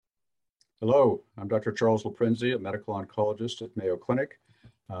Hello, I'm Dr. Charles Loprinzi, a medical oncologist at Mayo Clinic.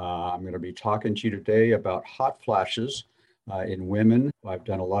 I'm going to be talking to you today about hot flashes in women. I've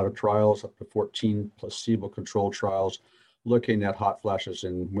done a lot of trials, up to 14 placebo-controlled trials, looking at hot flashes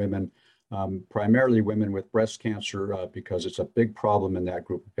in women, primarily women with breast cancer, because it's a big problem in that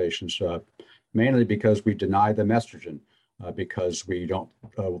group of patients, mainly because we deny them estrogen, because we don't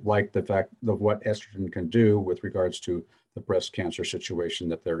like the fact of what estrogen can do with regards to the breast cancer situation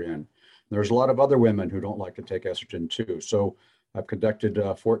that they're in. There's a lot of other women who don't like to take estrogen too. So I've conducted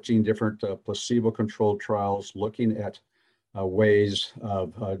 14 different placebo-controlled trials looking at ways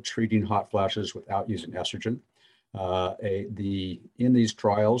of treating hot flashes without using estrogen. In these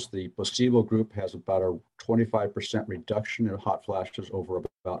trials, the placebo group has about a 25% reduction in hot flashes over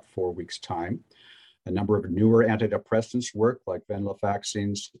about 4 weeks' time. A number of newer antidepressants work, like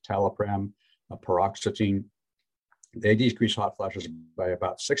venlafaxine, citalopram, paroxetine. They decrease hot flashes by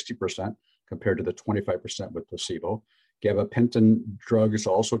about 60% compared to the 25% with placebo. Gabapentin drugs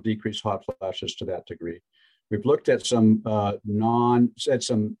also decrease hot flashes to that degree. We've looked at some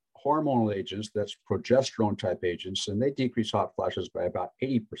some hormonal agents, that's progesterone type agents, and they decrease hot flashes by about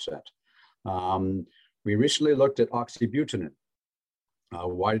 80%. We recently looked at oxybutynin.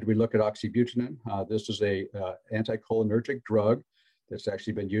 Why did we look at oxybutynin? This is a anticholinergic drug that's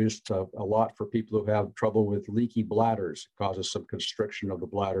actually been used a lot for people who have trouble with leaky bladders. It causes some constriction of the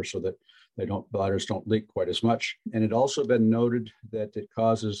bladder so that bladders don't leak quite as much. And it also been noted that it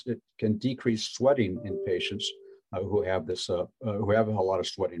can decrease sweating in patients who have a lot of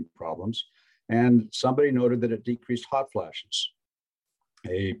sweating problems. And somebody noted that it decreased hot flashes.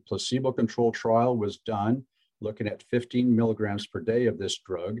 A placebo-controlled trial was done looking at 15 milligrams per day of this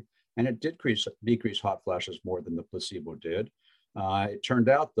drug, and it did decrease hot flashes more than the placebo did. It turned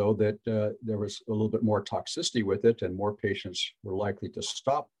out, though, that there was a little bit more toxicity with it, and more patients were likely to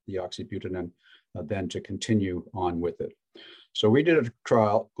stop the oxybutynin than to continue on with it. So we did a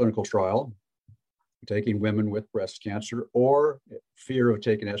clinical trial, taking women with breast cancer or fear of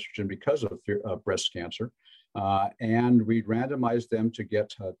taking estrogen because of fear of breast cancer. And we randomized them to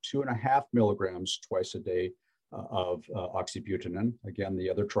get 2.5 milligrams twice a day of oxybutynin. Again, the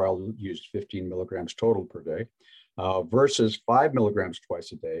other trial used 15 milligrams total per day, versus 5 milligrams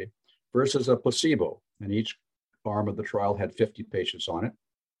twice a day, versus a placebo. And each arm of the trial had 50 patients on it.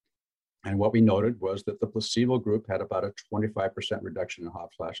 And what we noted was that the placebo group had about a 25% reduction in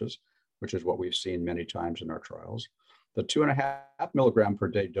hot flashes, which is what we've seen many times in our trials. The 2.5 milligram per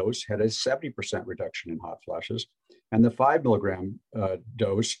day dose had a 70% reduction in hot flashes, and the 5 milligram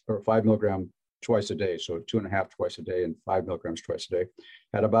dose, or 5 milligram twice a day, so 2.5 twice a day and 5 milligrams twice a day,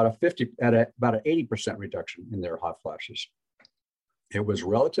 had about an 80% reduction in their hot flashes. It was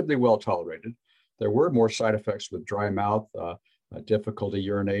relatively well tolerated. There were more side effects with dry mouth, difficulty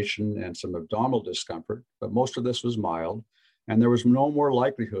urination, and some abdominal discomfort, but most of this was mild. And there was no more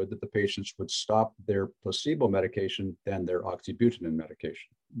likelihood that the patients would stop their placebo medication than their oxybutynin medication.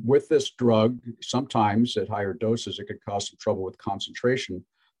 With this drug, sometimes at higher doses, it could cause some trouble with concentration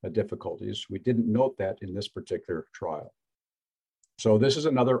difficulties. We didn't note that in this particular trial. So this is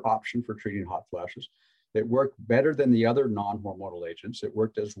another option for treating hot flashes. It worked better than the other non-hormonal agents. It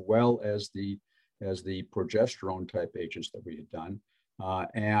worked as well as the progesterone type agents that we had done.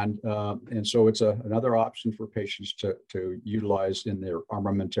 And so it's another option for patients to utilize in their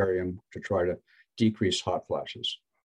armamentarium to try to decrease hot flashes.